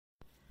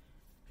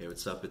Hey,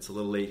 what's up? It's a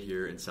little late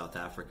here in South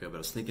Africa, but I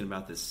was thinking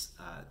about this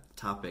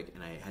topic,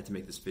 and I had to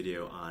make this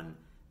video on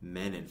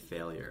men and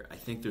failure. I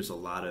think there's a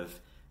lot of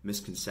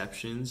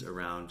misconceptions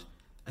around.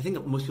 I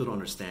think most people don't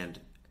understand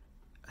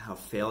how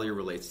failure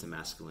relates to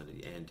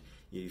masculinity, and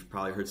you've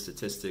probably heard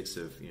statistics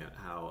of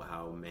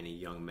how many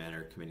young men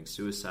are committing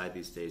suicide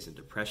these days, and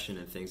depression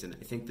and things. And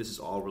I think this is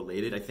all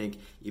related. I think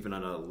even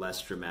on a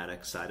less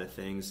dramatic side of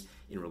things,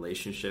 in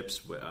relationships,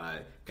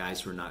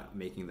 guys who are not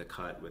making the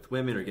cut with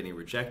women, or getting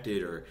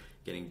rejected, or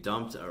getting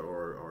dumped,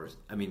 or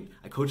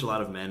I coach a lot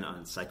of men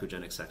on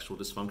psychogenic sexual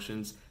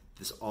dysfunctions.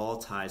 This all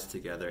ties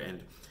together,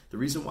 and the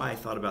reason why I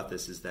thought about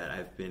this is that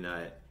I've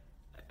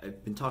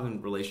been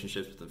talking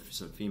relationships with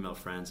some female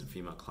friends and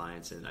female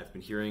clients, and I've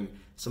been hearing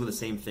some of the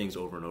same things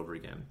over and over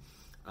again,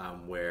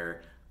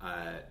 where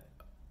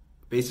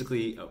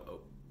basically a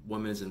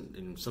woman is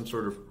in some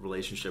sort of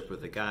relationship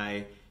with a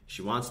guy.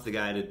 She wants the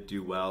guy to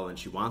do well, and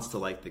she wants to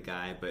like the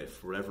guy, but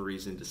for whatever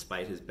reason,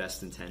 despite his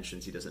best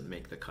intentions, he doesn't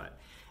make the cut.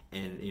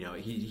 And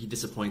he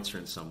disappoints her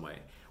in some way,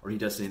 or he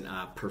doesn't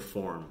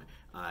perform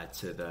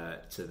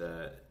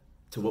to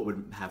what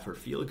would have her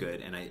feel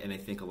good. And I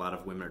think a lot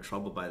of women are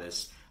troubled by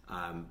this.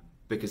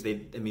 Because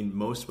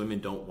most women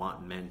don't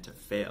want men to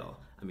fail.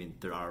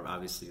 There are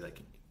obviously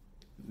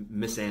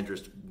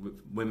misandrous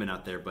women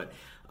out there, but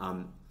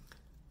I'm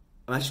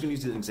actually going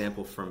to use an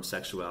example from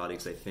sexuality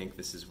because I think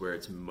this is where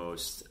it's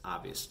most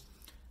obvious.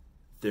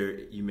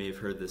 You may have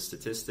heard this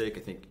statistic.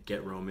 I think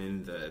Get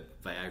Roman, the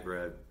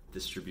Viagra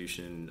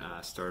distribution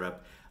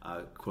startup,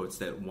 quotes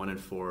that 1 in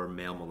 4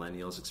 male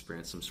millennials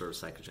experience some sort of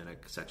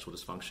psychogenic sexual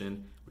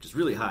dysfunction, which is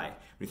really high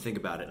when you think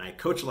about it. And I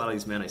coach a lot of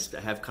these men.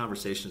 I have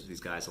conversations with these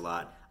guys a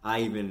lot.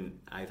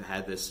 I've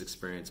had this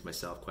experience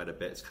myself quite a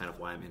bit. It's kind of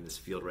why I'm in this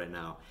field right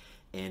now.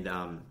 And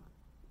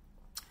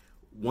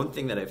one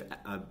thing that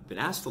I've been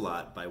asked a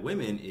lot by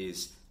women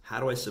is, how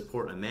do I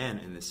support a man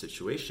in this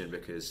situation?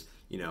 Because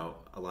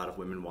a lot of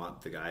women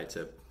want the guy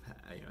to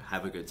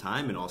have a good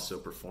time and also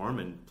perform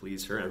and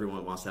please her.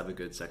 Everyone wants to have a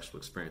good sexual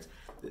experience.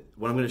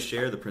 What I'm going to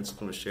share, the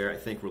principle I'm going to share, I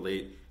think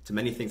relate to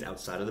many things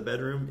outside of the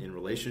bedroom, in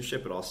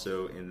relationship, but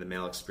also in the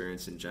male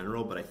experience in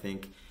general. But I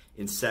think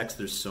in sex,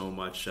 there's so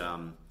much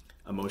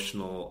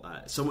emotional,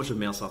 so much of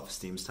male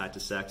self-esteem is tied to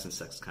sex, and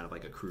sex is kind of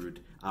like a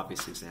crude,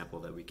 obvious example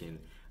that we can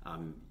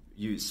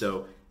use.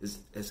 So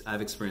as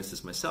I've experienced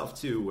this myself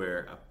too,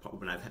 where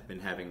when I've been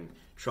having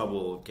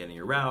trouble getting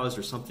aroused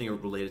or something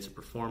related to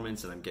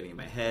performance, and I'm getting in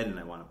my head and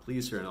I want to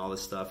please her and all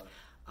this stuff,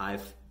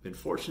 I've been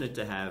fortunate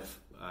to have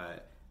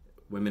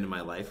women in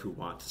my life who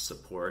want to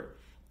support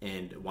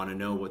and want to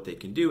know what they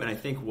can do. And I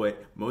think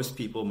what most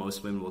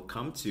women will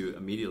come to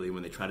immediately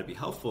when they try to be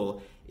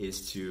helpful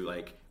is to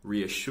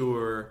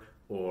reassure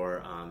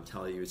or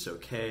tell you it's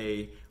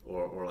okay,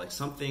 or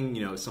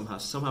something,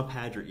 somehow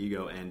pad your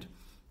ego. And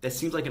that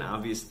seems like an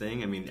obvious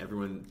thing.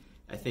 Everyone,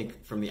 I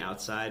think from the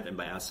outside, and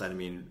by outside I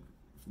mean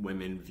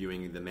women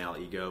viewing the male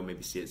ego,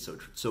 maybe see it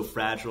so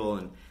fragile,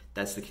 and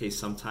that's the case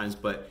sometimes.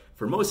 But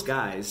for most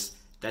guys,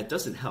 that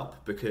doesn't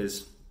help,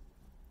 because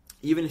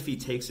even if he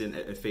takes it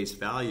at face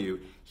value,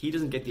 he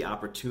doesn't get the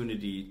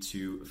opportunity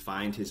to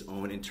find his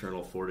own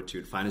internal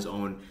fortitude, find his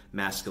own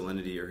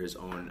masculinity or his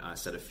own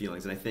set of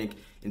feelings. And I think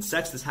in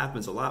sex, this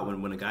happens a lot.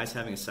 When a guy's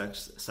having a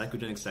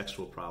psychogenic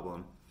sexual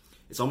problem,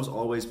 it's almost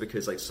always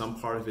because some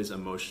part of his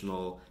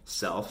emotional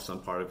self,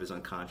 some part of his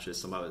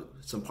unconscious,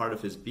 some part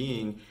of his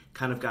being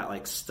kind of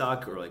got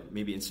stuck, or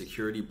maybe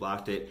insecurity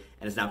blocked it,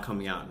 and is now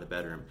coming out in the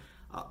bedroom.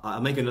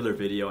 I'll make another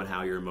video on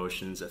how your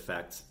emotions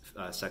affect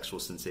sexual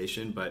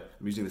sensation, but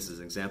I'm using this as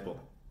an example.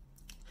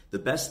 The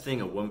best thing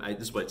this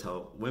is what I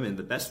tell women,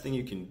 the best thing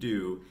you can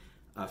do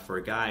for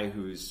a guy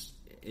who's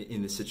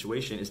in this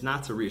situation is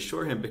not to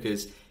reassure him,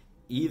 because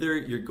either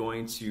you're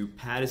going to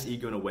pad his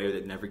ego in a way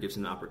that never gives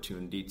him an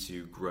opportunity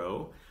to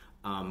grow,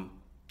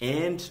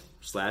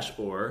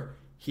 or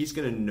he's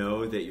going to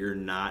know that you're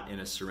not in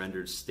a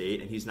surrendered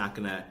state, and he's not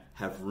going to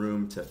have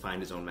room to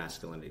find his own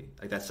masculinity.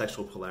 That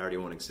sexual polarity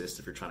won't exist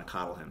if you're trying to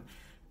coddle him.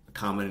 A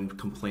common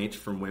complaint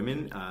from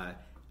women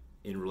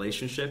in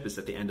relationship is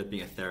that they end up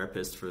being a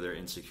therapist for their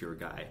insecure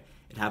guy.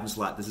 It happens a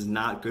lot. This is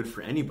not good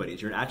for anybody.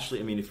 You're actually,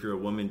 if you're a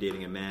woman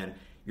dating a man,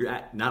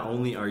 not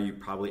only are you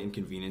probably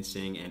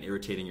inconveniencing and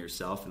irritating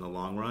yourself in the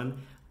long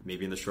run,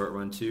 maybe in the short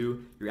run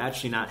too, you're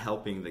actually not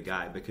helping the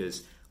guy,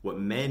 because what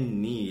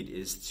men need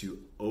is to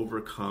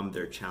overcome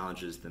their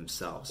challenges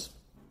themselves.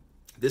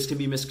 This can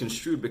be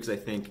misconstrued because I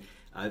think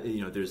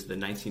there's the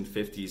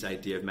 1950s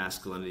idea of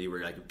masculinity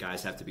where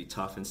guys have to be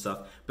tough and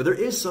stuff, but there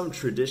is some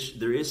tradition,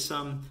 there is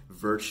some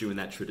virtue in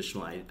that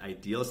traditional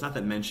ideal. It's not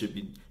that men should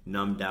be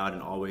numbed out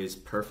and always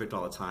perfect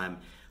all the time,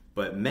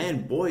 but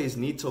boys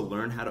need to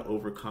learn how to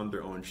overcome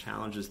their own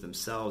challenges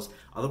themselves.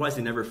 Otherwise,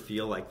 they never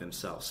feel like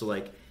themselves. So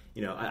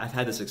I've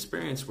had this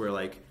experience where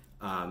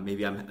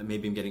maybe I'm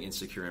getting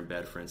insecure in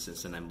bed, for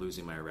instance, and I'm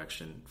losing my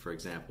erection, for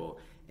example,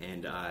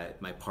 and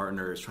my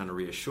partner is trying to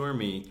reassure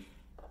me.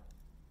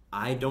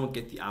 I don't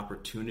get the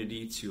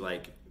opportunity to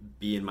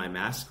be in my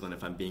masculine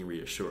if I'm being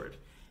reassured.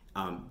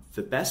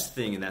 The best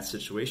thing in that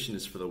situation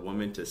is for the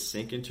woman to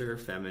sink into her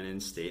feminine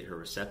state, her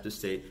receptive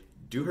state,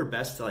 do her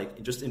best to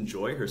like just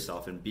enjoy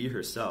herself and be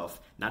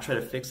herself, not try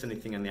to fix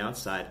anything on the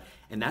outside.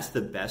 And that's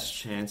the best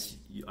chance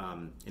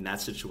in that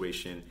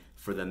situation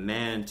for the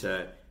man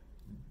to,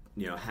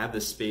 you know, have the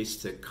space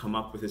to come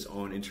up with his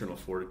own internal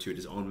fortitude,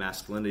 his own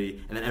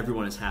masculinity, and then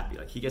everyone is happy.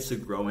 Like, he gets to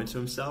grow into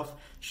himself.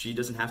 She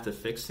doesn't have to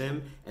fix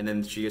him, and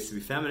then she gets to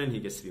be feminine, he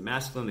gets to be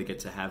masculine, they get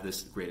to have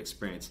this great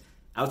experience.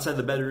 Outside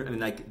the bedroom, I mean,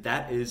 like,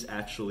 that is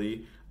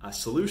actually a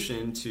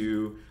solution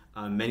to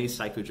many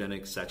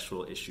psychogenic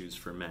sexual issues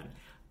for men.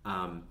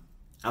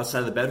 Outside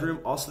of the bedroom,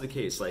 also the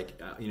case.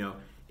 Like, you know,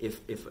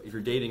 if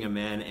you're dating a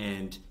man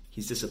and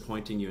he's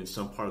disappointing you in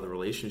some part of the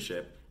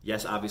relationship,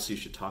 yes, obviously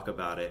you should talk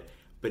about it.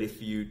 But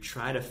if you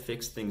try to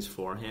fix things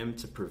for him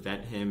to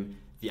prevent him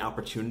the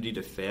opportunity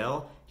to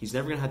fail, he's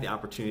never going to have the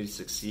opportunity to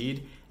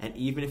succeed. And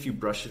even if you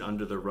brush it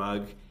under the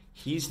rug,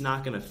 he's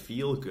not going to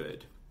feel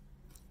good.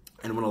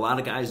 And when a lot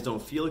of guys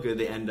don't feel good,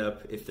 they end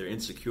up, if they're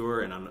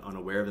insecure and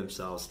unaware of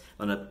themselves,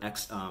 end up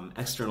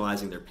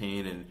externalizing their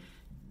pain and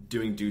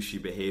doing douchey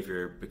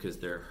behavior because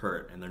they're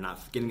hurt and they're not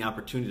getting the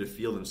opportunity to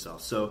feel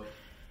themselves. So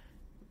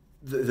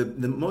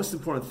the most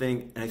important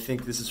thing, and I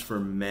think this is for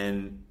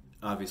men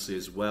obviously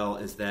as well,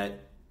 is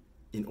that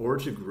in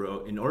order to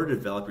grow, in order to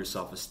develop your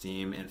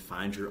self-esteem and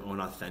find your own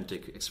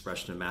authentic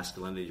expression of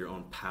masculinity, your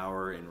own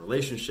power in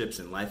relationships,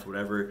 in life,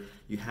 whatever,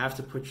 you have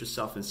to put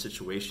yourself in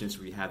situations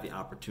where you have the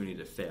opportunity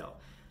to fail.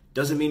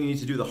 Doesn't mean you need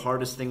to do the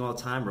hardest thing all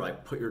the time, or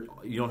like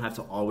you don't have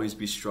to always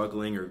be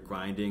struggling or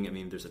grinding. I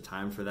mean, there's a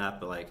time for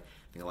that, but like,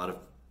 I think a lot of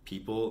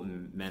people,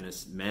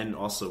 men,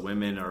 also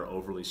women, are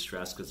overly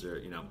stressed because they're,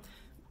 you know,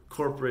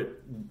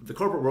 the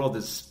corporate world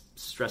is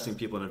stressing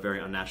people in a very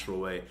unnatural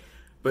way.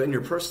 But in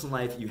your personal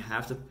life, you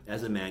have to,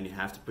 as a man, you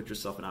have to put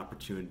yourself in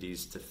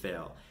opportunities to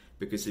fail.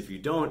 Because if you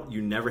don't,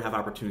 you never have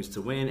opportunities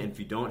to win. And if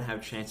you don't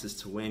have chances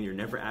to win, you're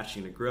never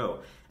actually going to grow.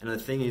 And the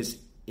thing is,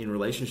 in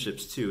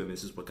relationships too, and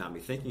this is what got me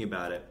thinking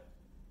about it,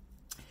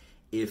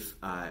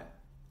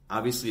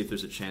 obviously if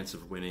there's a chance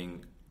of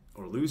winning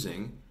or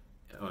losing,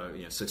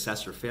 you know,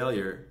 success or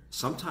failure,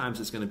 sometimes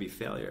it's going to be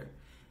failure.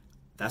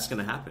 That's going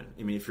to happen.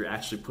 I mean, if you're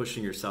actually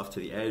pushing yourself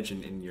to the edge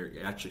and you're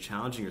actually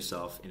challenging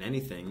yourself in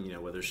anything, you know,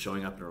 whether it's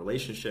showing up in a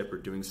relationship or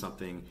doing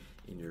something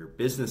in your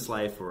business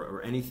life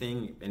or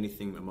anything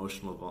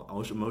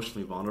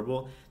emotionally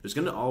vulnerable, there's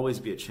going to always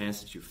be a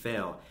chance that you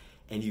fail,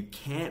 and you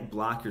can't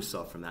block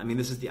yourself from that. I mean,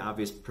 this is the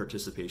obvious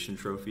participation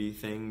trophy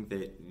thing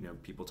that, you know,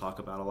 people talk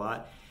about a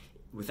lot.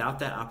 Without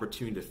that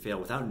opportunity to fail,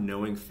 without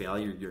knowing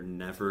failure, you're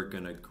never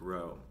going to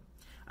grow.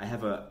 I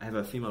have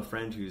a female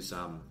friend who's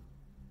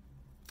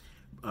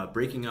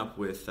breaking up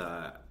with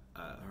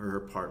her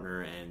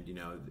partner, and, you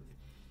know,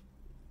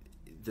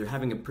 they're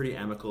having a pretty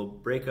amicable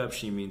breakup.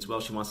 She means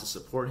well. She wants to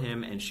support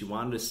him, and she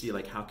wanted to see,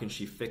 like, how can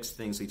she fix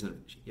things so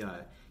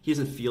he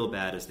doesn't feel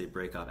bad as they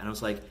break up. And I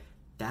was like,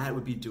 that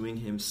would be doing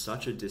him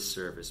such a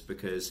disservice,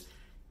 because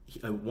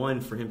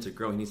one, for him to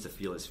grow, he needs to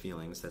feel his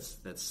feelings.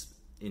 That's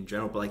in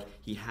general, but like,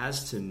 he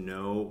has to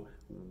know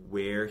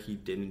where he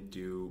didn't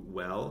do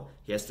well.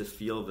 He has to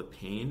feel the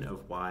pain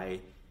of why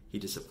he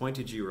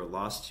disappointed you or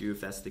lost you,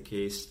 if that's the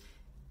case.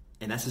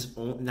 And that's his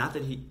own, not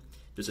that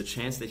there's a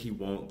chance that he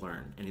won't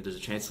learn, and there's a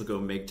chance he'll go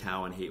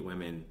MGTOW and hate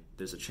women.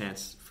 There's a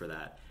chance for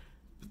that.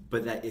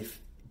 But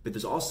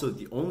there's also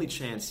the only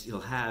chance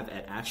he'll have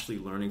at actually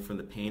learning from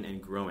the pain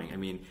and growing. I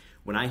mean,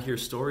 when I hear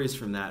stories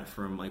from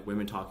like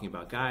women talking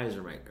about guys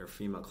or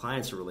female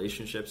clients or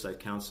relationships I've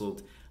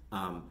counseled,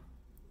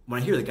 when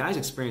I hear the guy's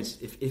experience,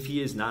 if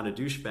he is not a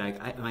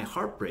douchebag, my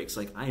heart breaks.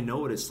 Like, I know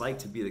what it's like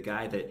to be the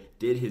guy that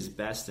did his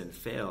best and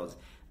failed.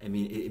 I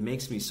mean, it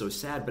makes me so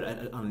sad.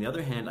 But on the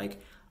other hand, like,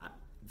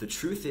 the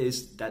truth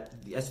is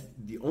that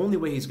the only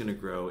way he's going to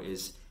grow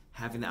is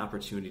having the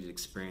opportunity to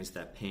experience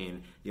that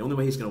pain. The only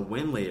way he's going to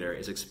win later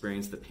is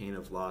experience the pain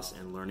of loss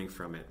and learning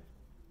from it.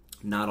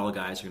 Not all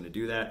guys are going to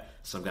do that.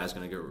 Some guys are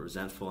going to get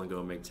resentful and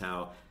go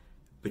MGTOW.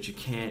 But you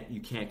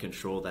can't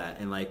control that.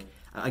 And like,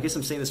 I guess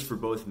I'm saying this for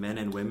both men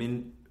and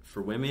women.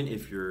 For women,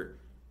 if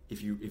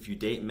you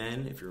date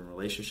men, if you're in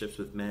relationships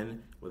with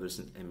men, whether it's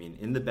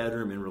in the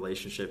bedroom, in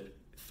relationship,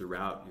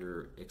 throughout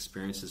your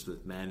experiences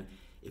with men,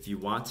 if you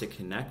want to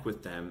connect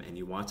with them and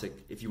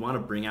if you want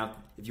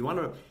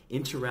to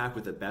interact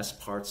with the best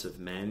parts of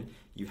men,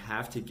 you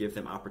have to give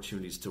them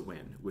opportunities to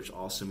win, which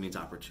also means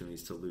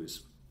opportunities to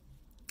lose.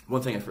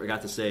 One thing I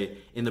forgot to say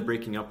in the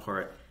breaking up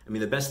part, I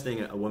mean, the best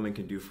thing a woman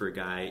can do for a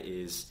guy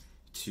is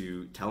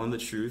to tell him the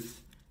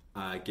truth,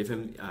 give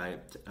him,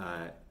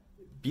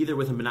 be there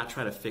with him, but not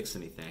try to fix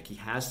anything. Like, he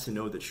has to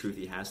know the truth.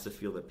 He has to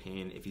feel the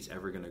pain if he's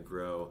ever going to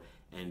grow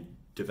and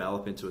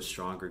develop into a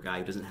stronger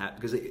guy.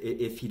 Because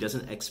if he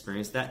doesn't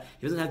experience that,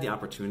 he doesn't have the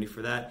opportunity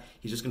for that.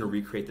 He's just going to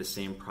recreate the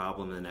same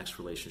problem in the next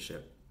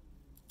relationship.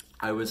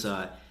 I was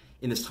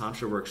in this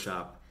Tantra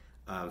workshop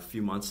a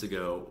few months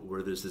ago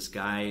where there's this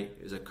guy,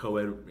 is a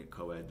co-ed,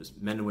 there's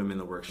men and women in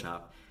the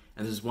workshop,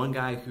 and there's one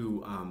guy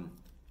who,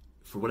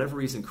 for whatever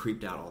reason,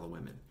 creeped out all the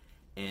women.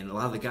 And a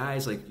lot of the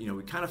guys, like, you know,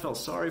 we kind of felt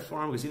sorry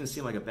for him because he didn't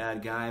seem like a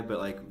bad guy, but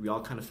like, we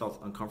all kind of felt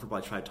uncomfortable.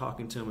 I tried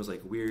talking to him. It was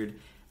like weird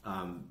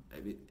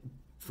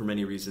for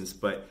many reasons.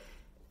 But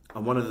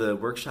on one of the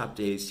workshop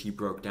days, he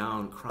broke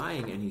down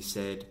crying, and he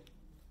said,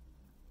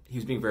 he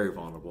was being very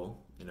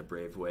vulnerable in a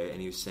brave way, and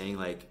he was saying,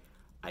 like,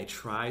 I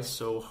try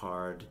so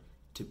hard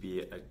to be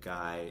a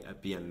guy,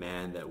 be a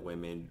man that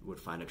women would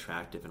find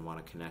attractive and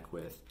want to connect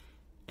with,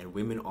 and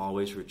women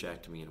always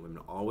reject me, and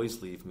women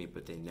always leave me,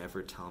 but they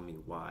never tell me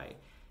why,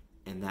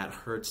 and that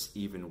hurts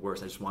even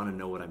worse. I just want to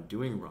know what I'm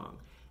doing wrong.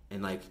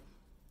 And like,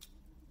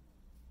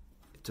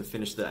 to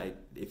finish that,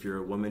 if you're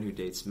a woman who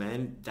dates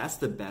men, that's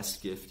the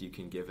best gift you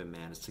can give a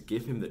man, is to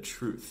give him the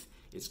truth.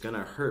 It's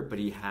gonna hurt, but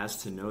he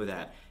has to know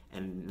that.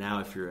 And now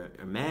if you're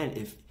a man,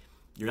 if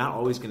you're not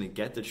always going to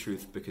get the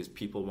truth, because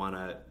people want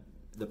to,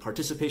 the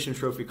participation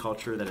trophy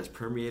culture that has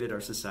permeated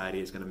our society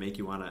is going to make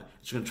you want to,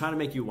 it's going to try to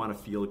make you want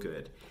to feel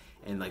good.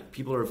 And like,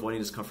 people are avoiding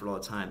discomfort all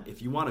the time.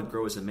 If you want to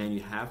grow as a man,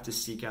 you have to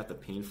seek out the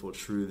painful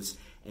truths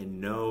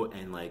and know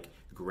and like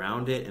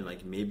ground it. And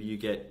like, maybe you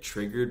get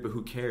triggered, but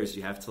who cares?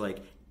 You have to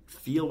like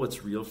feel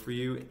what's real for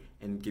you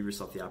and give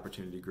yourself the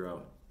opportunity to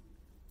grow.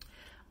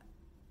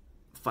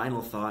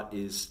 Final thought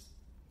is,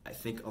 I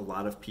think a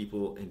lot of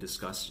people in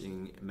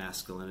discussing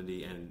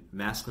masculinity and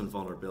masculine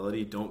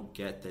vulnerability don't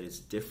get that it's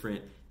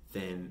different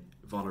than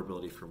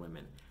vulnerability for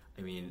women.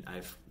 I mean,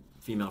 I've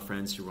female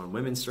friends who run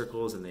women's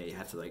circles, and they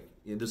have to like,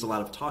 you know, there's a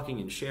lot of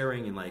talking and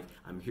sharing, and like,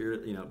 I'm here,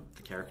 you know,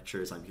 the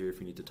caricatures, I'm here if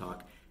you need to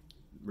talk.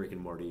 Rick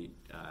and Morty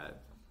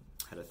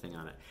had a thing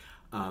on it.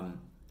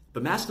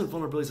 But masculine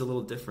vulnerability is a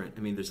little different.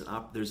 I mean,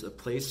 there's a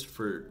place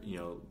for, you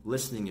know,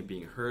 listening and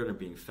being heard and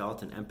being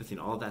felt, and empathy,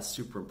 and all of that's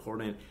super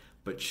important.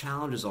 But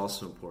challenge is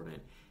also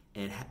important.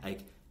 And like,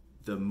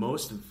 the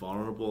most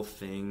vulnerable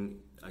thing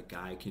a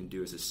guy can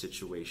do is a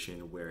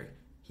situation where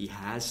he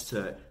has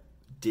to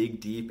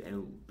dig deep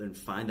and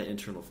find that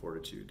internal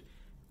fortitude,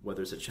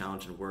 whether it's a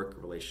challenge in work,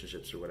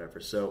 relationships, or whatever.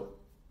 So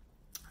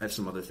I have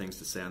some other things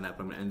to say on that,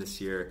 but I'm going to end this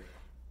here.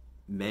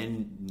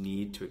 Men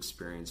need to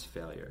experience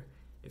failure.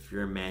 If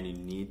you're a man, you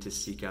need to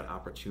seek out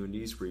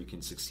opportunities where you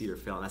can succeed or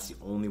fail, and that's the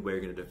only way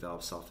you're going to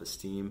develop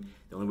self-esteem,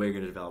 the only way you're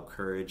going to develop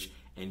courage,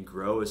 and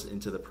grow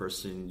into the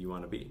person you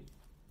want to be.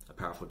 A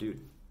powerful dude,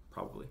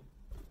 probably.